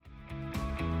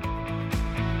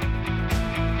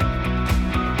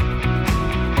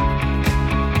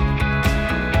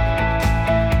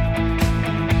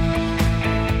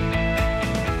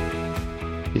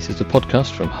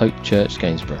podcast from Hope Church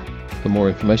Gainsborough. For more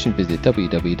information, visit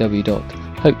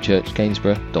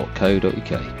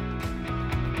www.hopechurchgainsborough.co.uk.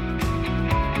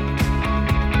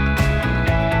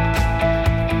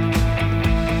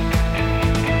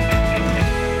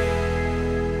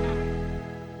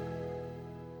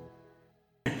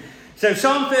 So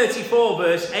Psalm 34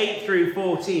 verse 8 through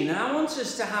 14, and I want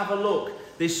us to have a look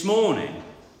this morning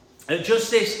at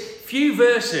just this few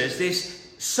verses, this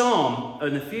psalm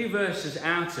and a few verses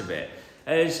out of it,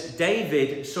 as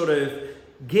David sort of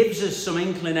gives us some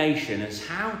inclination as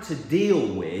how to deal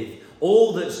with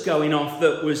all that's going off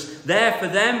that was there for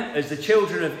them as the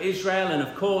children of Israel, and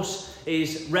of course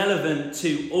is relevant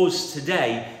to us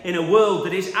today in a world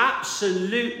that is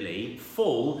absolutely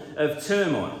full of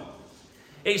turmoil.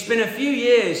 It's been a few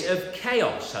years of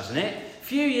chaos, hasn't it? A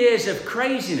few years of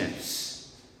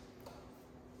craziness.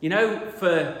 You know,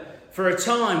 for a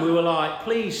time we were like,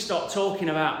 please stop talking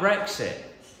about Brexit.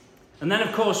 And then,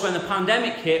 of course, when the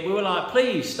pandemic hit, we were like,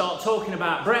 please start talking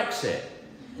about Brexit.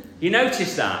 You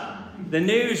notice that? The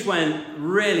news went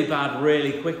really bad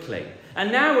really quickly.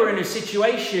 And now we're in a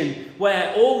situation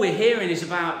where all we're hearing is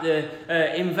about the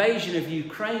invasion of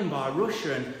Ukraine by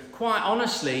Russia. And quite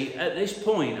honestly, at this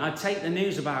point, I'd take the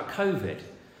news about COVID.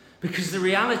 Because the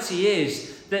reality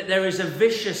is that there is a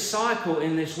vicious cycle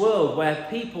in this world where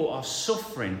people are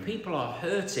suffering, people are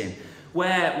hurting,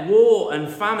 where war and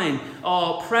famine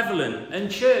are prevalent. And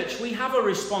church, we have a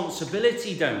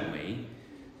responsibility, don't we?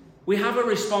 We have a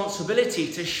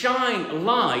responsibility to shine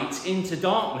light into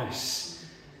darkness.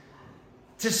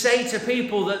 To say to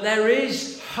people that there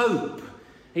is hope.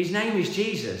 His name is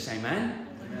Jesus, amen?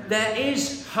 There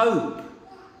is hope.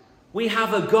 We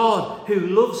have a God who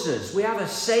loves us. We have a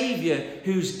Saviour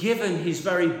who's given his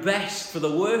very best for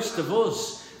the worst of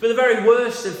us, for the very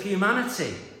worst of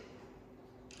humanity.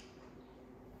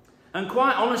 And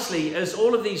quite honestly, as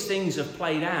all of these things have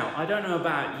played out, I don't know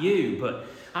about you, but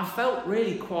I felt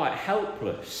really quite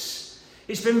helpless.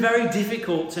 It's been very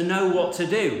difficult to know what to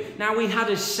do. Now, we had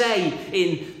a say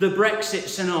in the Brexit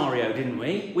scenario, didn't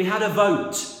we? We had a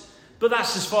vote, but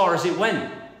that's as far as it went.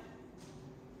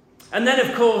 And then,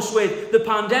 of course, with the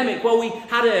pandemic, well, we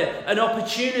had an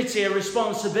opportunity, a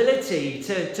responsibility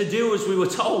to do as we were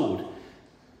told.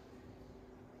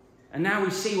 And now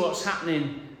we see what's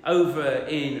happening over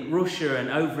in Russia and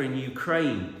over in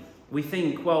Ukraine. We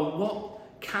think, well, what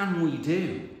can we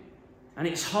do? And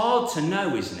it's hard to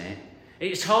know, isn't it?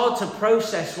 It's hard to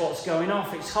process what's going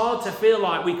on. It's hard to feel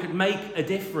like we could make a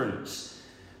difference.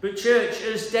 But church,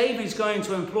 as David's going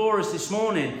to implore us this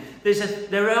morning,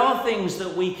 there are things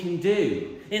that we can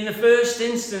do. In the first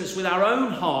instance, with our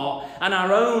own heart and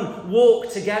our own walk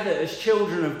together as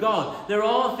children of God, there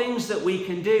are things that we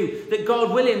can do that, God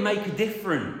willing, make a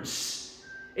difference.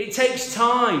 It takes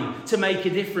time to make a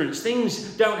difference.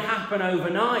 Things don't happen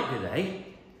overnight, do they?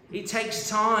 It takes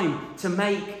time to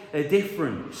make a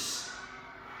difference.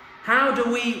 How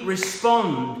do we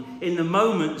respond in the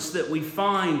moments that we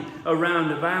find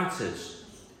around about us?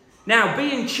 Now,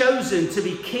 being chosen to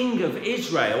be king of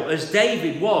Israel, as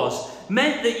David was,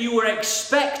 meant that you were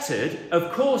expected,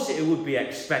 of course it would be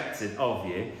expected of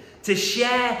you, to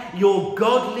share your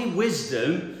godly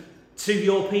wisdom to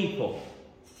your people.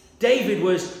 David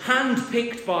was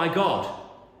handpicked by God.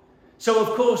 So, of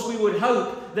course, we would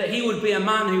hope that he would be a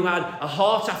man who had a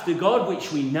heart after God,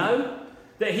 which we know.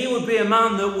 That he would be a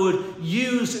man that would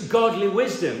use godly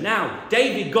wisdom. Now,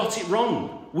 David got it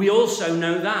wrong. We also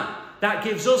know that. That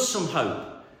gives us some hope.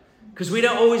 Because we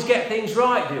don't always get things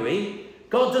right, do we?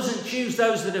 God doesn't choose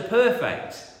those that are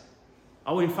perfect.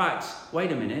 Oh, in fact,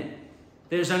 wait a minute.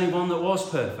 There's only one that was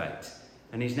perfect.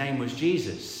 And his name was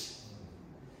Jesus.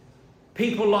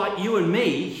 People like you and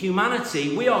me,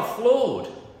 humanity, we are flawed.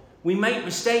 We make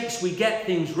mistakes, we get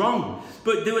things wrong.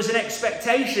 But there was an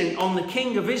expectation on the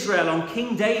King of Israel, on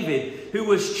King David, who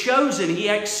was chosen. He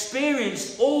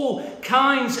experienced all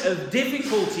kinds of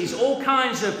difficulties, all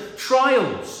kinds of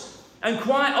trials. And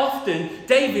quite often,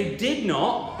 David did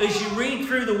not, as you read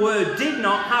through the word, did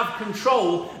not have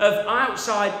control of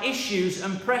outside issues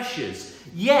and pressures.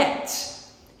 Yet,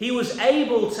 he was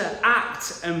able to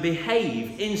act and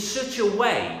behave in such a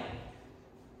way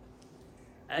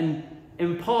and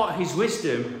impart his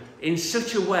wisdom in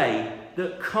such a way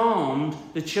that calmed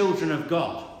the children of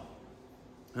God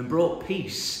and brought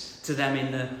peace to them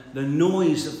in the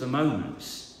noise of the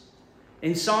moments.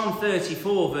 In Psalm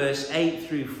 34, verse 8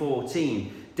 through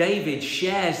 14, David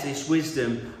shares this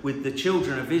wisdom with the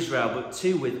children of Israel, but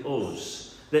too with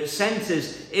us, that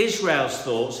centres Israel's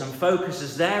thoughts and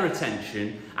focuses their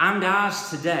attention and ours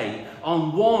today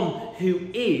on one who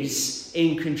is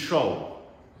in control.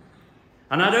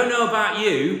 And I don't know about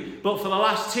you, but for the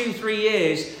last 2-3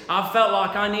 years, I've felt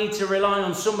like I need to rely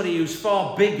on somebody who's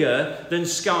far bigger than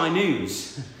Sky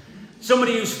News.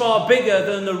 Somebody who's far bigger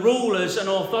than the rulers and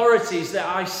authorities that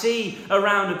I see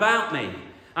around about me.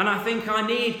 And I think I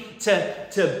need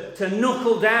to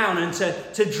knuckle down and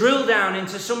to drill down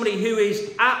into somebody who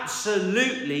is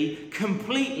absolutely,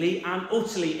 completely and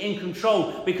utterly in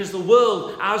control. Because the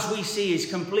world, as we see, is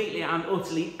completely and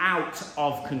utterly out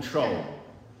of control.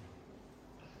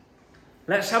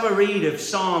 Let's have a read of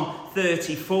Psalm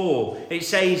 34. It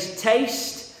says,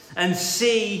 "Taste and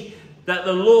see that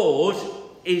the Lord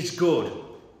is good.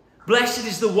 Blessed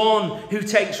is the one who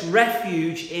takes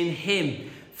refuge in him.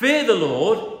 Fear the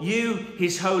Lord, you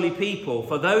his holy people,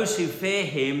 for those who fear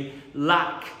him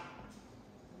lack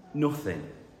nothing.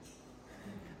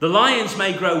 The lions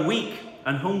may grow weak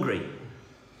and hungry,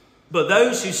 but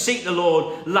those who seek the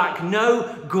Lord lack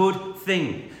no good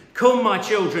thing. Come, my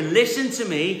children, listen to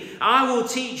me. I will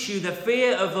teach you the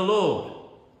fear of the Lord.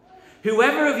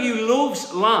 Whoever of you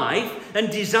loves life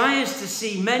and desires to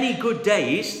see many good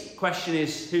days," question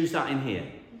is, who's that in here?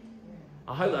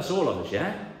 I hope that's all of us,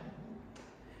 yeah?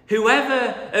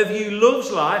 "Whoever of you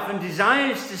loves life and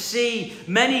desires to see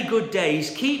many good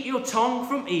days, keep your tongue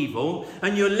from evil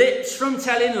and your lips from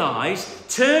telling lies.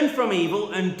 Turn from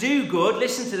evil and do good."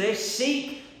 Listen to this.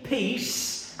 "Seek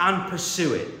peace and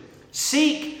pursue it."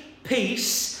 Seek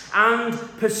peace and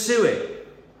pursue it.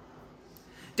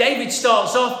 David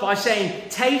starts off by saying,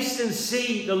 "Taste and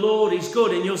see the Lord is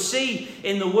good." And you'll see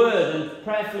in the word, and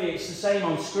prayerfully it's the same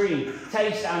on screen,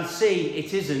 taste and see,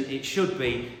 it isn't, it should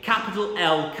be. Capital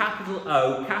L, capital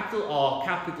O, capital R,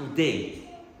 capital D.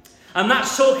 And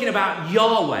that's talking about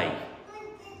Yahweh.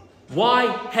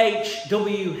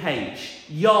 YHWH,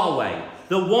 Yahweh,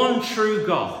 the one true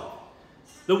God.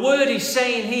 The word is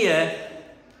saying here,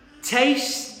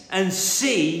 taste and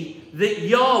see that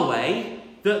Yahweh,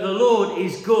 that the Lord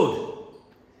is good.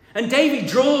 And David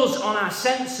draws on our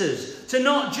senses to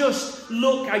not just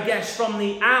look, I guess, from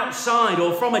the outside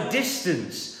or from a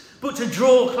distance, but to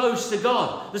draw close to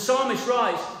God. The psalmist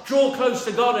writes, "Draw close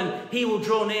to God and he will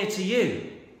draw near to you."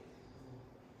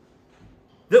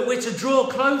 That we're to draw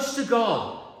close to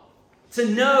God, to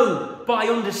know by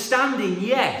understanding,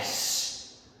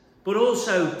 yes, but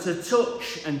also to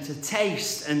touch and to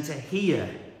taste and to hear.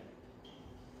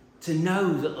 To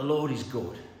know that the Lord is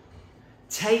good.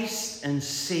 Taste and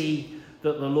see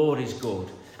that the Lord is good.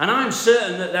 And I'm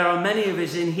certain that there are many of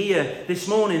us in here this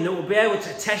morning that will be able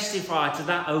to testify to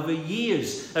that over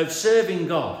years of serving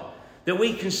God. That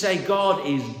we can say God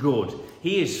is good.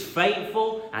 He is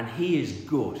faithful and he is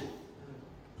good.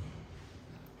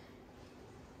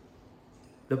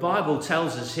 The Bible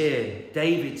tells us here,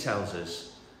 David tells us,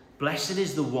 "Blessed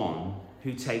is the one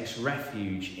who takes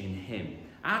refuge in him."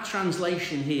 Our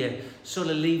translation here sort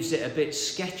of leaves it a bit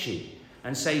sketchy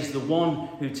and says the one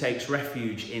who takes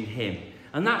refuge in him.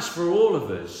 And that's for all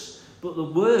of us. But the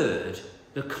word,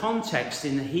 the context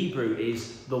in the Hebrew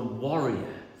is the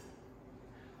warrior.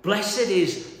 Blessed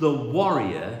is the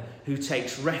warrior who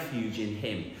takes refuge in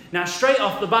him. Now, straight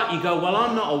off the bat, you go, "Well,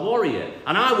 I'm not a warrior."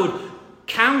 And I would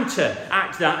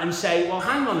counteract that and say, "Well,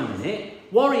 hang on a minute.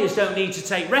 Warriors don't need to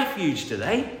take refuge, do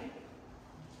they?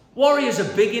 Warriors are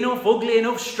big enough, ugly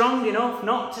enough, strong enough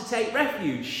not to take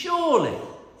refuge, surely."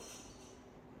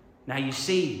 Now you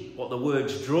see what the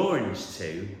word's drawing us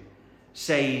to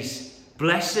says,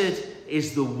 "Blessed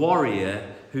is the warrior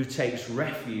who takes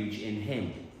refuge in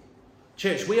him."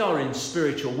 Church, we are in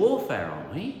spiritual warfare,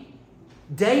 aren't we?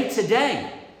 Day to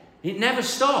day. It never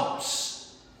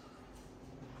stops.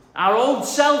 Our old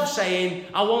self saying,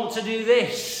 "I want to do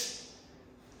this."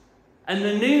 And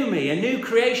the new me, a new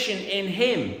creation in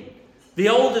him. The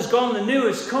old has gone, the new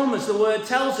has come, as the word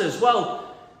tells us. Well,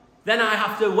 then I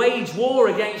have to wage war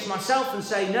against myself and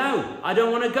say, "No, I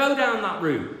don't want to go down that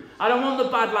route. I don't want the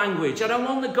bad language. I don't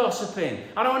want the gossiping.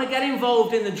 I don't want to get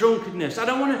involved in the drunkenness. I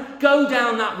don't want to go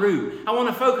down that route. I want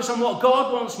to focus on what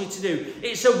God wants me to do."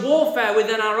 It's a warfare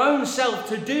within our own self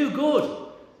to do good.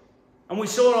 And we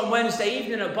saw on Wednesday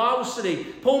evening at Bible study,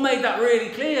 Paul made that really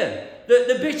clear.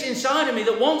 The bit inside of me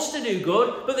that wants to do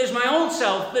good, but there's my old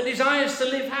self that desires to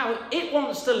live how it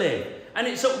wants to live. And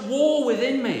it's at war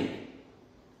within me.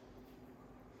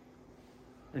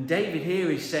 And David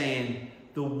here is saying,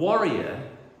 the warrior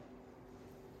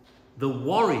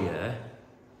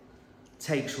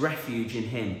takes refuge in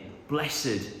him.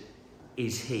 Blessed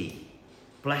is he.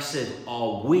 Blessed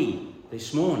are we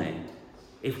this morning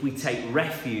if we take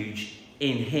refuge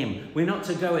in him. We're not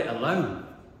to go it alone.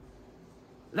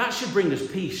 That should bring us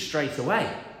peace straight away.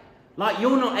 Like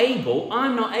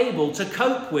I'm not able to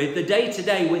cope with the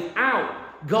day-to-day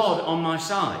without God on my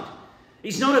side.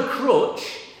 He's not a crutch.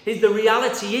 The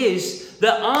reality is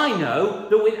that I know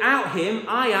that without him,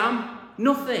 I am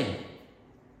nothing.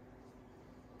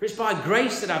 For it's by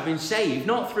grace that I've been saved,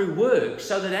 not through works,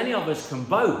 so that any of us can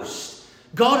boast.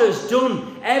 God has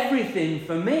done everything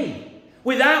for me.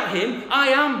 Without him, I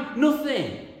am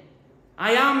nothing.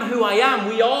 I am who I am.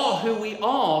 We are who we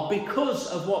are because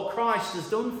of what Christ has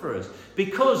done for us.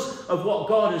 Because of what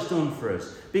God has done for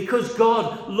us. Because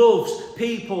God loves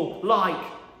people like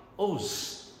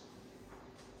us.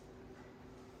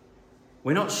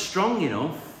 We're not strong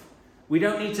enough. We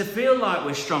don't need to feel like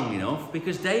we're strong enough,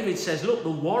 because David says, look, the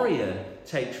warrior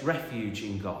takes refuge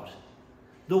in God.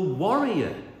 The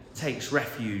warrior takes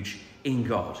refuge in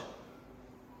God.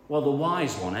 Well, the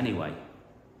wise one anyway.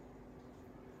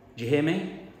 Do you hear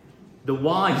me? The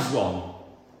wise one.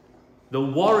 The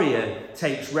warrior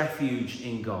takes refuge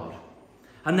in God.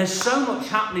 And there's so much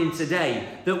happening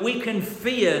today that we can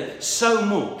fear so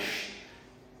much.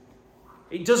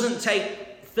 It doesn't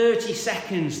take 30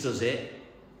 seconds, does it?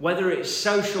 Whether it's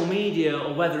social media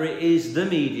or whether it is the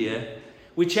media,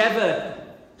 whichever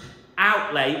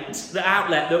outlet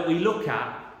that we look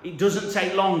at, it doesn't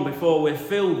take long before we're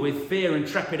filled with fear and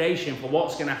trepidation for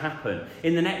what's going to happen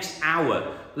in the next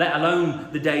hour, let alone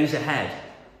the days ahead.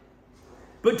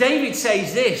 But David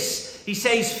says this. He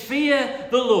says, fear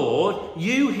the Lord,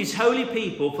 you his holy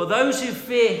people, for those who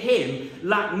fear him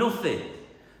lack nothing.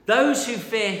 Those who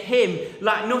fear him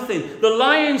lack nothing. The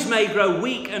lions may grow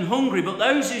weak and hungry, but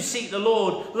those who seek the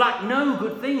Lord lack no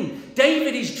good thing.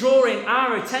 David is drawing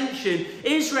our attention,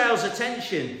 Israel's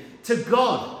attention, to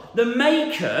God, the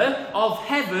maker of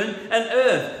heaven and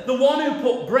earth, the one who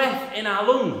put breath in our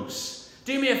lungs.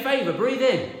 Do me a favour, breathe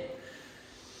in,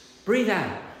 breathe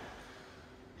out.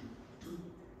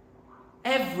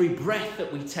 Every breath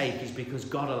that we take is because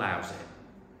God allows it.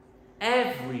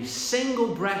 Every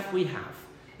single breath we have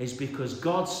is because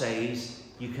God says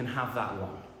you can have that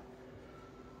one.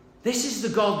 This is the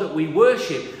God that we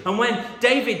worship. And when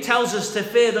David tells us to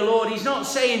fear the Lord, he's not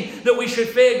saying that we should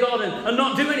fear God and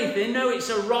not do anything. No, it's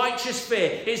a righteous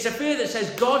fear. It's a fear that says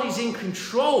God is in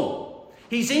control.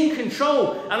 He's in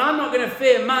control. And I'm not going to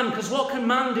fear man, because what can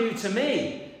man do to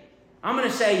me? I'm going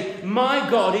to say my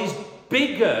God is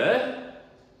bigger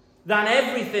than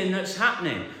everything that's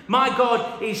happening. My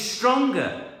God is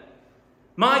stronger.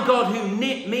 My God who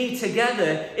knit me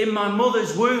together in my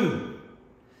mother's womb.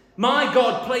 My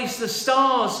God placed the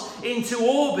stars into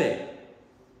orbit.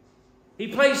 He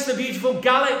placed the beautiful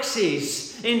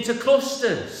galaxies into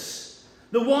clusters.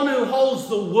 The one who holds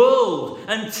the world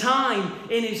and time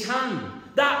in his hand.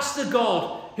 That's the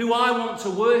God who I want to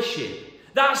worship.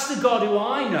 That's the God who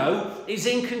I know is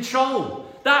in control.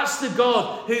 That's the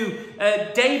God who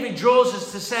David draws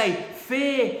us to say,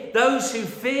 fear, those who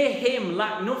fear him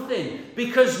lack nothing,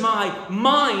 because my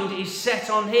mind is set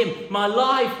on him. My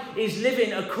life is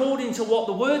living according to what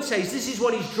the word says. This is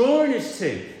what he's drawing us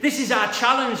to. This is our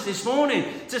challenge this morning,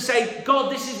 to say,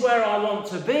 God, this is where I want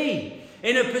to be.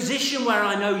 In a position where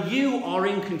I know you are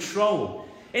in control.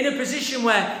 In a position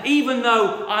where even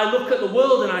though I look at the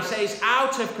world and I say it's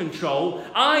out of control,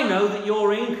 I know that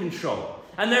you're in control.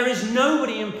 And there is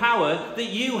nobody in power that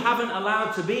you haven't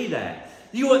allowed to be there.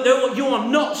 You are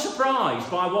not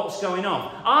surprised by what's going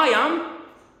on. I am,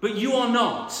 but you are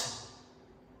not.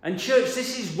 And church,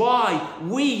 this is why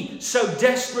we so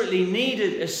desperately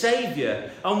needed a saviour,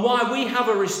 and why we have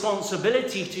a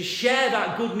responsibility to share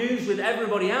that good news with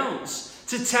everybody else,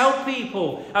 to tell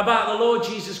people about the Lord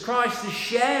Jesus Christ, to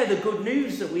share the good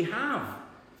news that we have.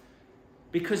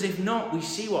 Because if not, we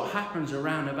see what happens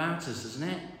around about us, doesn't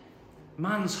it?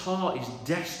 Man's heart is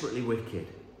desperately wicked.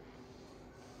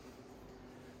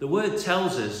 The word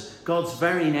tells us God's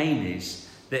very name is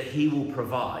that he will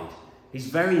provide. His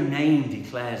very name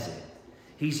declares it.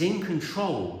 He's in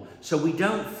control, so we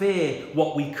don't fear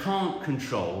what we can't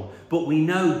control, but we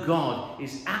know God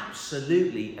is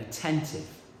absolutely attentive.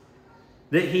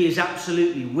 That he is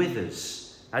absolutely with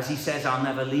us. As he says, I'll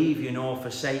never leave you nor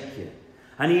forsake you.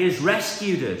 And he has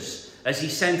rescued us as he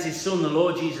sent his son, the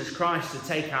Lord Jesus Christ, to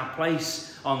take our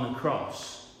place on the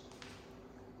cross.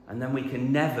 And then we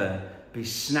can never be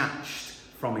snatched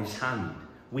from his hand.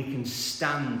 We can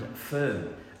stand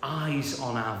firm, eyes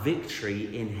on our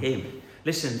victory in him.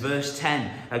 Listen, verse 10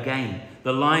 again.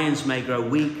 The lions may grow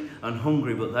weak and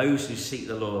hungry, but those who seek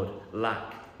the Lord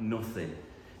lack nothing.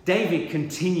 David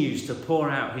continues to pour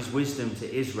out his wisdom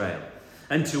to Israel.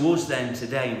 And to us then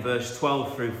today, in verse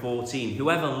 12 through 14,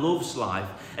 whoever loves life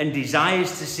and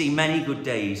desires to see many good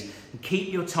days,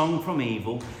 keep your tongue from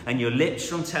evil and your lips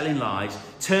from telling lies.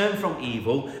 Turn from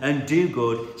evil and do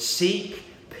good. Seek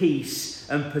peace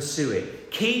and pursue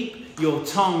it. Keep your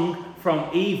tongue from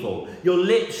evil, your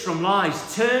lips from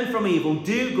lies. Turn from evil,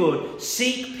 do good,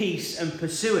 seek peace and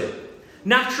pursue it.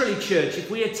 Naturally, church,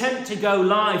 if we attempt to go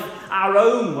life our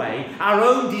own way, our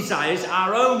own desires,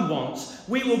 our own wants,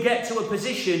 we will get to a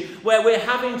position where we're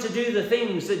having to do the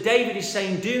things that David is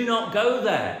saying, do not go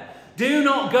there. Do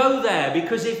not go there,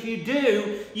 because if you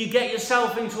do, you get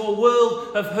yourself into a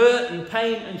world of hurt and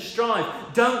pain and strife.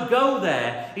 Don't go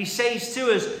there. He says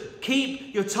to us,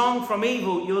 keep your tongue from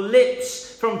evil, your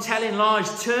lips from telling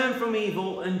lies. Turn from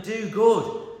evil and do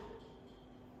good.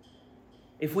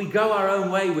 If we go our own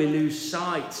way, we lose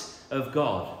sight of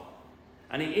God.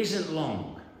 And it isn't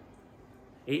long.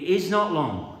 It is not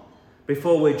long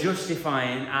before we're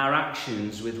justifying our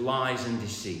actions with lies and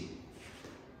deceit.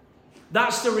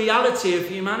 That's the reality of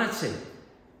humanity.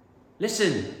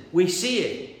 Listen, we see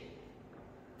it.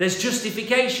 There's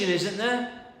justification, isn't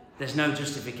there? There's no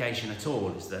justification at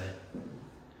all, is there?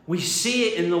 We see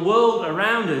it in the world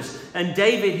around us. And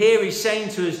David here is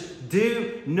saying to us,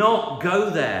 do not go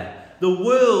there. The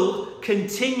world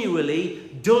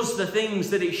continually does the things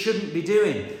that it shouldn't be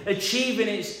doing, achieving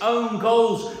its own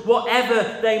goals,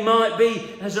 whatever they might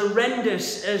be, as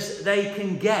horrendous as they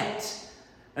can get.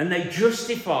 And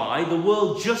the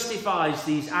world justifies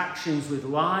these actions with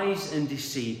lies and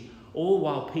deceit, all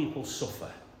while people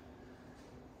suffer.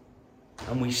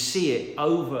 And we see it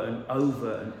over and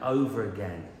over and over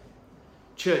again.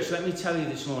 Church, let me tell you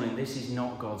this morning, this is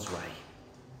not God's way.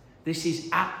 This is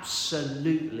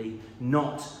absolutely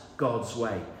not God's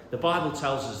way. The Bible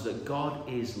tells us that God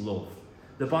is love.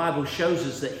 The Bible shows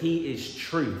us that he is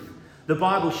truth. The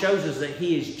Bible shows us that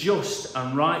he is just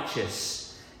and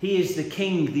righteous. He is the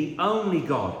King, the only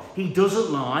God. He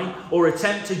doesn't lie or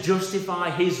attempt to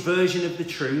justify his version of the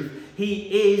truth.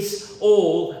 He is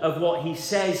all of what he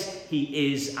says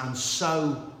he is, and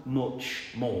so much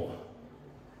more.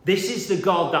 This is the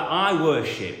God that I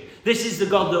worship. This is the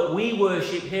God that we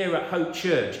worship here at Hope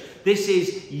Church. This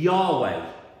is Yahweh.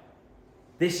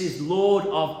 This is Lord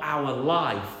of our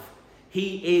life.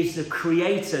 He is the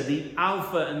Creator, the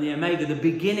Alpha and the Omega, the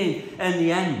beginning and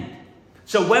the end.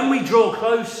 So when we draw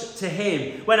close to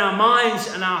him, when our minds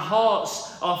and our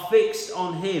hearts are fixed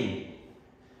on him,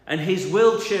 and his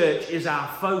will, church, is our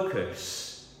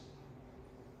focus,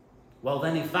 well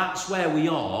then if that's where we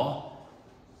are,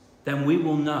 then we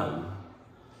will know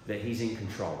that he's in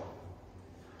control.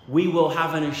 We will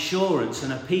have an assurance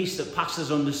and a peace that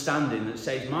passes understanding that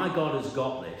says, my God has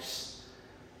got this.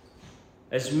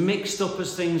 As mixed up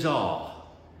as things are,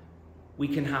 we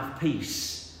can have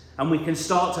peace, and we can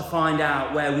start to find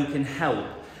out where we can help,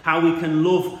 how we can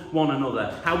love one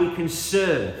another, how we can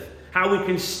serve, how we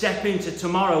can step into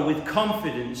tomorrow with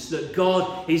confidence that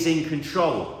God is in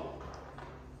control.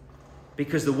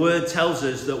 Because the word tells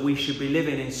us that we should be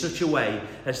living in such a way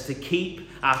as to keep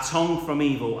our tongue from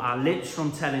evil, our lips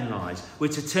from telling lies. We're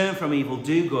to turn from evil,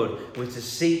 do good. We're to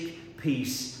seek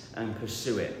peace and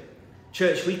pursue it.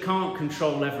 Church, we can't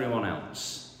control everyone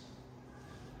else.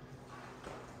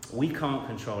 We can't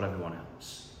control everyone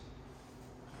else.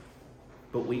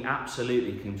 But we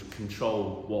absolutely can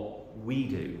control what we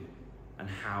do and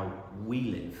how we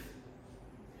live.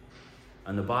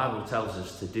 And the Bible tells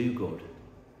us to do good.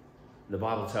 The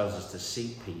Bible tells us to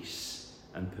seek peace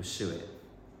and pursue it.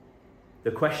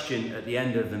 The question at the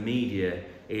end of the media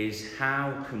is,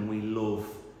 how can we love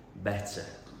better?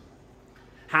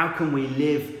 How can we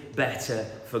live better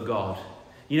for God?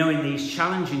 You know, in these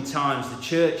challenging times, the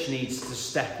church needs to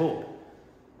step up.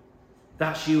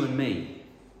 That's you and me.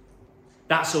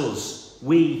 That's us.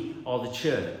 We are the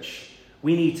church.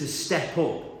 We need to step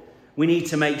up. We need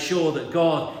to make sure that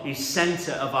God is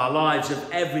centre of our lives, of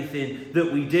everything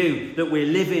that we do, that we're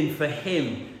living for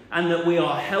him, and that we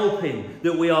are helping,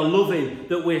 that we are loving,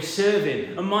 that we're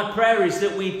serving. And my prayer is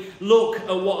that we look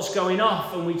at what's going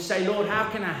off and we say, Lord, how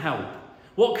can I help?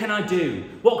 What can I do?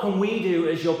 What can we do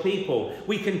as your people?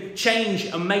 We can change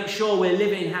and make sure we're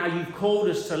living how you've called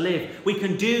us to live. We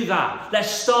can do that. Let's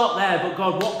start there. But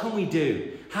God, what can we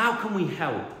do? How can we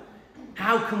help?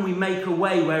 How can we make a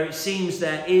way where it seems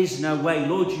there is no way?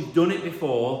 Lord, you've done it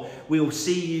before. We'll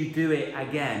see you do it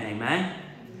again. Amen?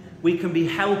 We can be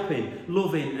helping,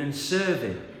 loving and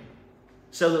serving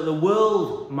so that the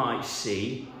world might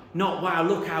see, not, wow,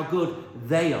 look how good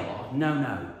they are.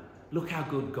 No. Look how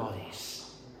good God is.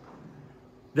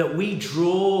 That we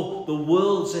draw the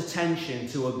world's attention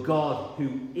to a God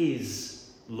who is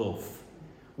love.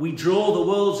 We draw the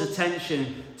world's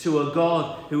attention to a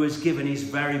God who has given his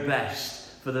very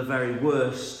best for the very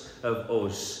worst of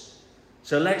us.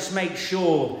 So let's make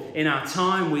sure in our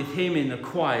time with him in the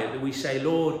quiet that we say,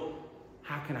 Lord,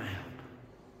 how can I help?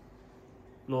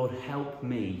 Lord, help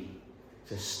me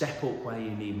to step up where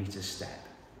you need me to step.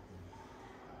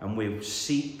 And we'll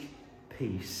seek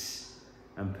peace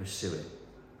and pursue it.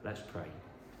 Let's pray.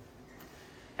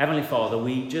 Heavenly Father,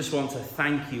 we just want to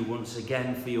thank you once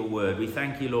again for your word. We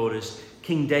thank you, Lord, as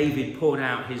King David poured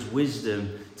out his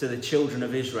wisdom to the children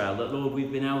of Israel, that, Lord,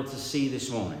 we've been able to see this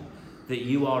morning that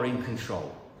you are in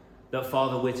control. That,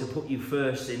 Father, we're to put you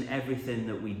first in everything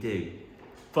that we do.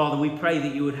 Father, we pray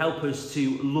that you would help us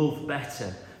to love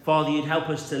better. Father, you'd help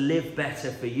us to live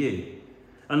better for you.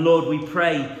 And Lord, we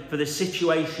pray for the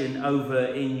situation over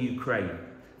in Ukraine.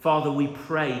 Father, we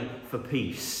pray for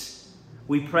peace.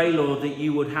 We pray, Lord, that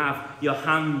you would have your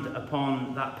hand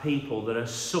upon that people that are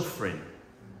suffering.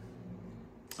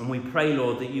 And we pray,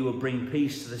 Lord, that you will bring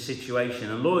peace to the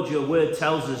situation. And Lord, your word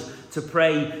tells us to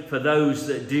pray for those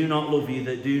that do not love you,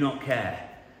 that do not care.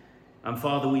 And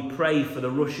Father, we pray for the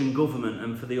Russian government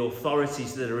and for the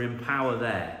authorities that are in power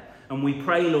there. And we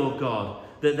pray, Lord God,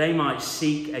 that they might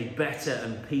seek a better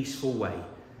and peaceful way.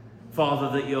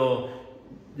 Father,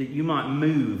 that you might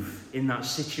move in that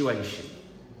situation.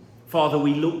 Father,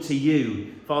 we look to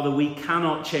you. Father, we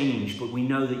cannot change, but we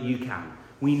know that you can.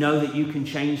 We know that you can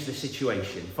change the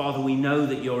situation. Father, we know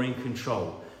that you're in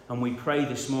control. And we pray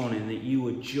this morning that you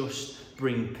would just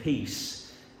bring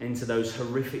peace into those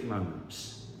horrific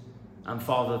moments. And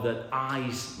Father, that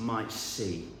eyes might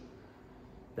see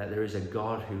that there is a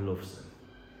God who loves them.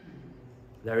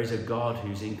 There is a God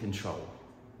who's in control.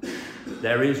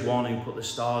 There is one who put the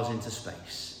stars into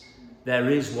space. There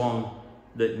is one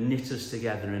that knit us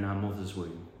together in our mother's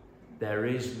womb. There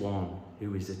is one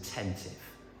who is attentive.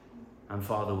 And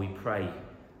Father, we pray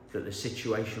that the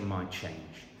situation might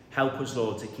change. Help us,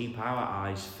 Lord, to keep our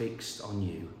eyes fixed on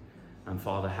you. And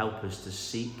Father, help us to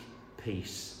seek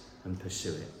peace and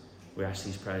pursue it. We ask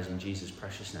these prayers in Jesus'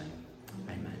 precious name.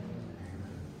 Amen.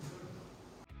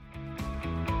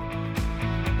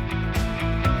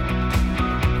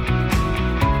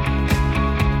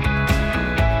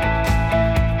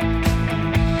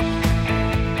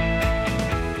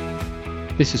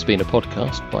 This has been a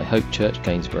podcast by Hope Church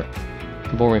Gainsborough.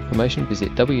 For more information,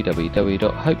 visit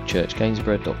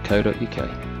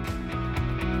www.hopechurchgainsborough.co.uk.